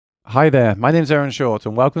Hi there, my name's Aaron Short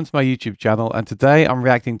and welcome to my YouTube channel, and today I'm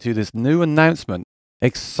reacting to this new announcement,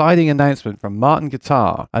 exciting announcement from Martin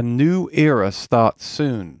Guitar. A new era starts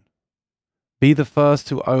soon. Be the first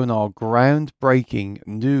to own our groundbreaking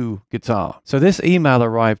new guitar. So this email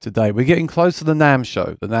arrived today. We're getting close to the NAMM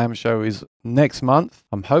show. The NAMM show is next month.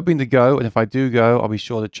 I'm hoping to go, and if I do go, I'll be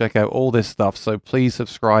sure to check out all this stuff. So please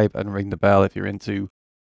subscribe and ring the bell if you're into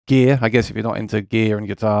gear. I guess if you're not into gear and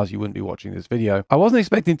guitars, you wouldn't be watching this video. I wasn't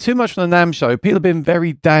expecting too much from the NAMM show. People have been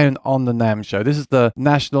very down on the NAMM show. This is the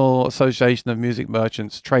National Association of Music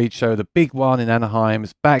Merchants trade show, the big one in Anaheim.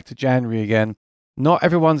 It's back to January again. Not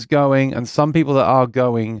everyone's going, and some people that are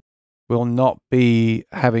going will not be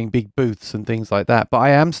having big booths and things like that. But I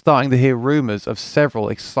am starting to hear rumors of several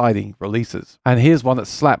exciting releases. And here's one that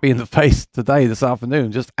slapped me in the face today, this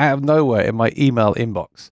afternoon, just out of nowhere in my email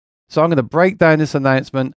inbox. So I'm going to break down this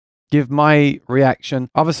announcement, give my reaction.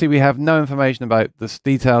 Obviously, we have no information about the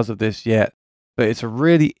details of this yet, but it's a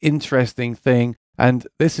really interesting thing. And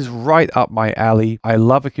this is right up my alley. I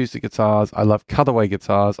love acoustic guitars. I love cutaway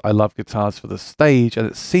guitars. I love guitars for the stage. And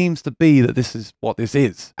it seems to be that this is what this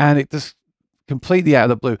is. And it just completely out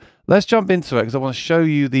of the blue. Let's jump into it because I want to show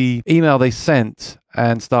you the email they sent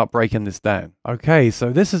and start breaking this down. Okay,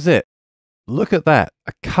 so this is it. Look at that,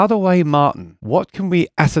 a cutaway Martin. What can we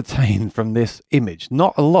ascertain from this image?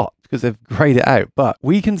 Not a lot because they've grayed it out, but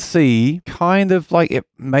we can see kind of like it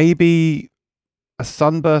may be a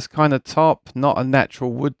sunburst kind of top, not a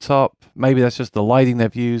natural wood top. Maybe that's just the lighting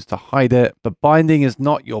they've used to hide it. The binding is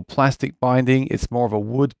not your plastic binding. It's more of a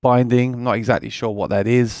wood binding. I'm not exactly sure what that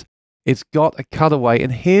is. It's got a cutaway,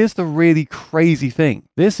 and here's the really crazy thing.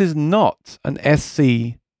 This is not an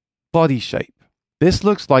SC body shape. This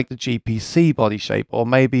looks like the GPC body shape, or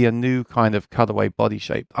maybe a new kind of cutaway body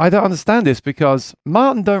shape. I don't understand this because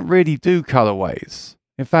Martin don't really do cutaways.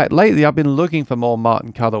 In fact, lately I've been looking for more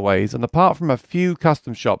Martin cutaways, and apart from a few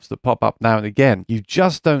custom shops that pop up now and again, you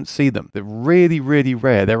just don't see them. They're really, really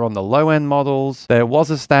rare. They're on the low-end models. There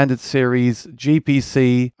was a standard series,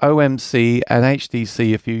 GPC, OMC, and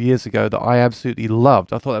HTC a few years ago that I absolutely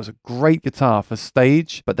loved. I thought that was a great guitar for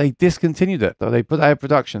stage, but they discontinued it. They put it out of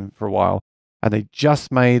production for a while, and they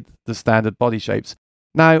just made the standard body shapes.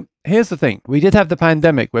 Now, here's the thing. We did have the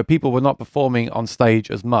pandemic where people were not performing on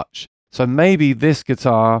stage as much. So maybe this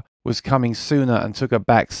guitar was coming sooner and took a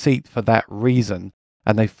back seat for that reason.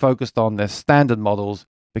 And they focused on their standard models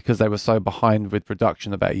because they were so behind with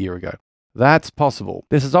production about a year ago. That's possible.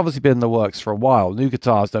 This has obviously been in the works for a while. New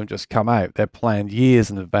guitars don't just come out. They're planned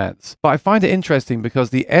years in advance. But I find it interesting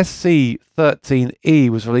because the SC13E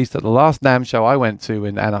was released at the last NAMM show I went to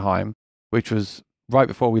in Anaheim, which was right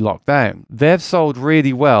before we locked down. They've sold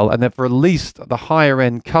really well, and they've released the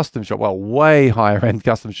higher-end custom shop, well, way higher-end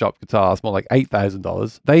custom shop guitars, more like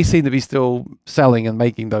 $8,000. They seem to be still selling and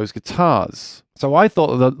making those guitars. So I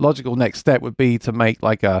thought the logical next step would be to make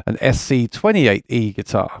like an SC28E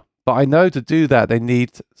guitar. But I know to do that, they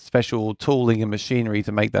need special tooling and machinery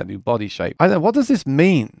to make that new body shape. I don't know, what does this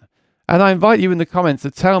mean? And I invite you in the comments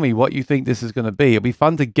to tell me what you think this is going to be. It'll be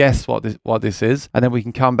fun to guess what this is. And then we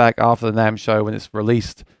can come back after the NAMM show when it's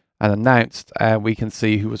released and announced, and we can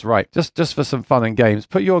see who was right. Just for some fun and games,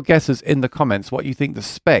 put your guesses in the comments what you think the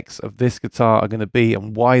specs of this guitar are going to be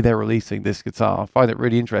and why they're releasing this guitar. I find it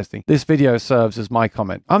really interesting. This video serves as my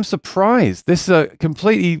comment. I'm surprised. This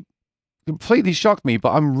completely shocked me,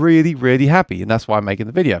 but I'm really, really happy, and that's why I'm making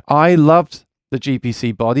the video. I loved the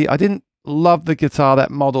GPC body. I didn't love the guitar,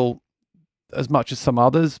 that model, as much as some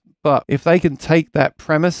others, but if they can take that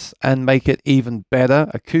premise and make it even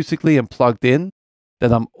better acoustically and plugged in,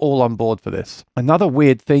 then I'm all on board for this. Another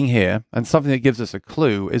weird thing here, and something that gives us a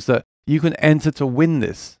clue, is that you can enter to win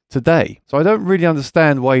this today. So I don't really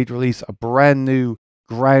understand why you'd release a brand new,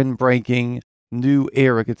 groundbreaking, new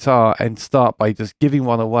era guitar and start by just giving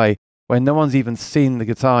one away when no one's even seen the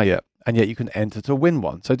guitar yet, and yet you can enter to win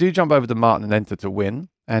one. So do jump over to Martin and enter to win.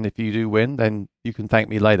 And if you do win, then you can thank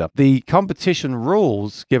me later. The competition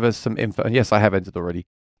rules give us some info. And yes, I have entered already.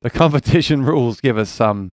 The competition rules give us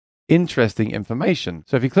some interesting information.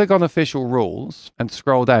 So if you click on official rules and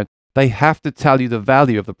scroll down, they have to tell you the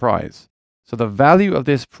value of the prize. So the value of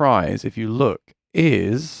this prize, if you look,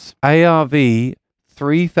 is ARV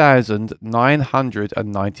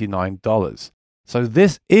 $3,999. So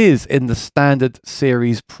this is in the standard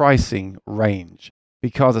series pricing range,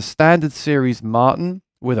 because a standard series Martin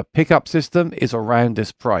with a pickup system is around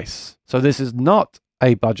this price. So this is not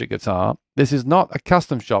a budget guitar. This is not a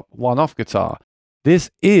custom shop one-off guitar.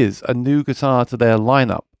 This is a new guitar to their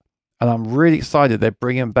lineup. And I'm really excited they're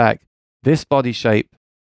bringing back this body shape,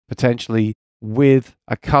 potentially with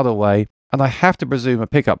a cutaway. And I have to presume a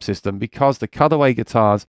pickup system because the cutaway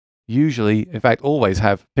guitars usually, in fact, always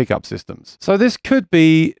have pickup systems. So this could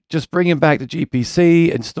be just bringing back the GPC,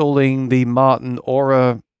 installing the Martin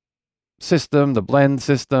Aura system, the blend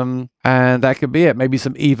system, and that could be it. Maybe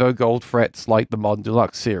some Evo Gold frets like the Modern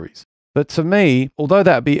Deluxe series. But to me, although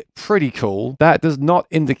that would be pretty cool, that does not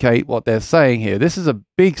indicate what they're saying here. This is a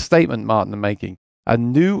big statement Martin are making. A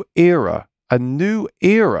new era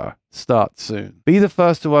starts soon. Be the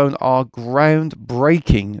first to own our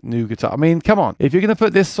groundbreaking new guitar. I mean, come on. If you're going to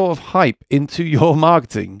put this sort of hype into your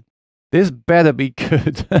marketing, this better be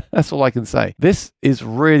good. That's all I can say. This is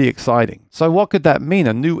really exciting. So what could that mean?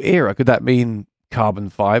 A new era? Could that mean carbon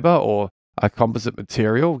fiber or a composite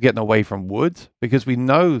material, getting away from wood? Because we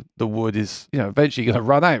know the wood is, eventually going to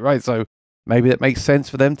run out, right? So maybe that makes sense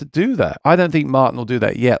for them to do that. I don't think Martin will do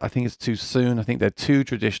that yet. I think it's too soon. I think they're too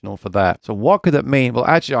traditional for that. So what could it mean? Well,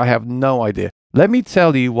 actually, I have no idea. Let me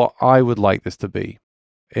tell you what I would like this to be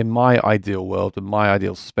in my ideal world, with my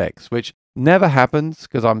ideal specs, which never happens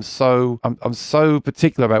because I'm so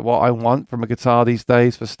particular about what I want from a guitar these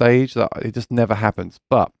days for stage that it just never happens.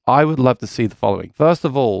 But I would love to see the following. First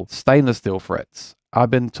of all, stainless steel frets. I've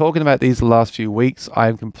been talking about these the last few weeks. I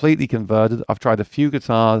am completely converted. I've tried a few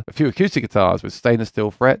acoustic guitars with stainless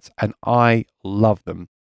steel frets, and I love them.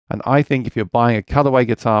 And I think if you're buying a cutaway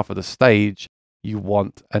guitar for the stage, you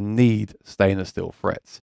want and need stainless steel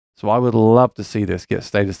frets. So I would love to see this get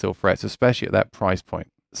stainless steel frets, especially at that price point.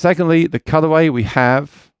 Secondly, the cutaway we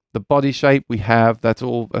have, the body shape we have, that's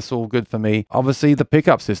all good for me. Obviously, the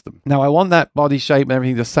pickup system. Now, I want that body shape and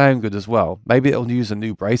everything to sound good as well. Maybe it'll use a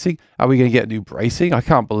new bracing. Are we going to get new bracing? I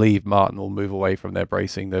can't believe Martin will move away from their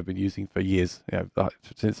bracing they've been using for years,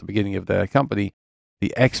 since the beginning of their company,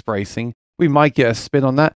 the X bracing. We might get a spin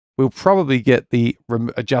on that. We'll probably get the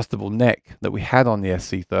adjustable neck that we had on the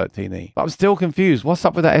SC13E. But I'm still confused. What's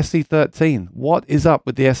up with that SC13? What is up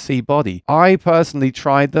with the SC body? I personally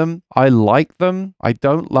tried them. I like them. I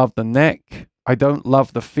don't love the neck. I don't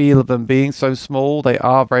love the feel of them being so small. They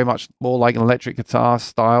are very much more like an electric guitar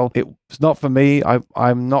style. It's not for me.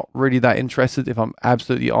 I'm not really that interested, if I'm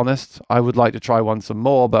absolutely honest. I would like to try one some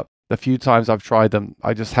more, but the few times I've tried them,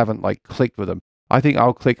 I just haven't clicked with them. I think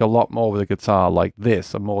I'll click a lot more with a guitar like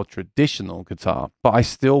this, a more traditional guitar. But I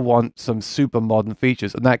still want some super modern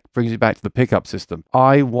features, and that brings me back to the pickup system.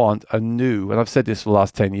 I want a new, and I've said this for the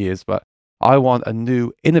last 10 years, but I want a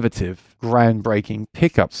new, innovative, groundbreaking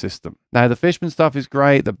pickup system. Now, the Fishman stuff is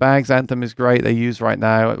great. The Baggs Anthem is great. They use right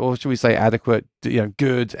now, or should we say adequate,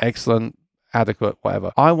 good, excellent, adequate,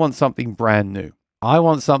 whatever. I want something brand new. I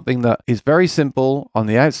want something that is very simple on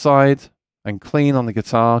the outside, and clean on the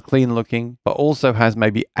guitar, clean looking, but also has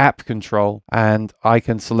maybe app control, and I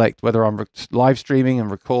can select whether I'm live streaming and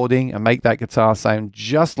recording and make that guitar sound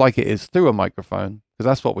just like it is through a microphone, because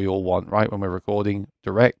that's what we all want, right, when we're recording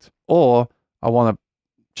direct, or I want to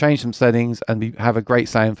change some settings and have a great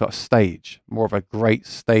sound for a stage, more of a great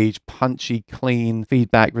stage, punchy, clean,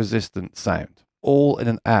 feedback resistant sound. All in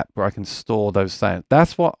an app where I can store those sounds.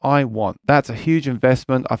 That's what I want. That's a huge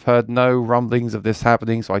investment. I've heard no rumblings of this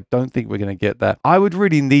happening, so I don't think we're going to get that. I would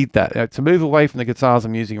really need that. To move away from the guitars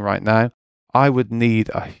I'm using right now, I would need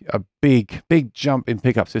a big jump in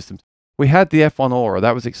pickup systems. We had the F1 Aura.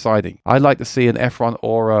 That was exciting. I'd like to see an F1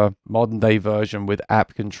 Aura modern day version with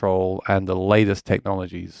app control and the latest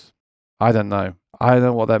technologies. I don't know. I don't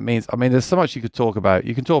know what that means. I mean, there's so much you could talk about.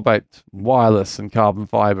 You can talk about wireless and carbon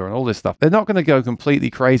fiber and all this stuff. They're not going to go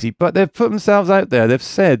completely crazy, but they've put themselves out there. They've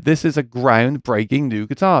said this is a groundbreaking new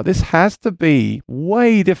guitar. This has to be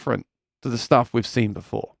way different to the stuff we've seen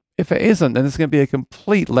before. If it isn't, then it's going to be a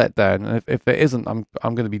complete letdown. And if it isn't, I'm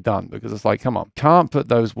going to be done, because it's like, come on, can't put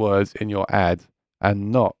those words in your ad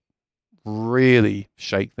and not really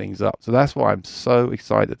shake things up. So that's why I'm so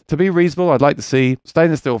excited. To be reasonable, I'd like to see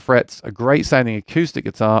stainless steel frets, a great sounding acoustic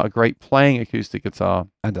guitar, a great playing acoustic guitar,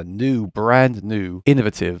 and a brand new,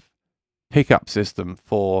 innovative pickup system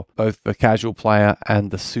for both the casual player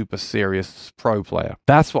and the super serious pro player.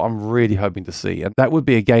 That's what I'm really hoping to see. And that would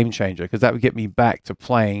be a game changer, because that would get me back to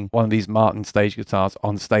playing one of these Martin stage guitars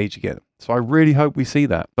on stage again. So I really hope we see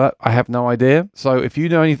that, but I have no idea. So if you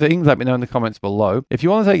know anything, let me know in the comments below. If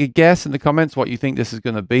you want to take a guess in the comments what you think this is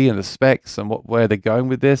going to be and the specs and where they're going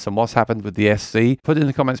with this and what's happened with the SC, put it in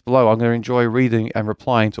the comments below. I'm going to enjoy reading and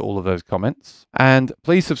replying to all of those comments. And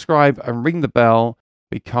please subscribe and ring the bell,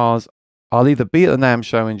 because I'll either be at the NAMM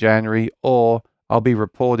show in January, or I'll be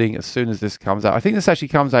reporting as soon as this comes out. I think this actually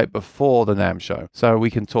comes out before the NAMM show, so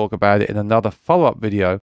we can talk about it in another follow-up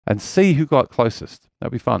video and see who got closest.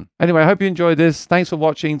 That'll be fun. Anyway, I hope you enjoyed this. Thanks for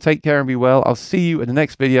watching. Take care and be well. I'll see you in the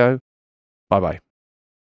next video. Bye-bye.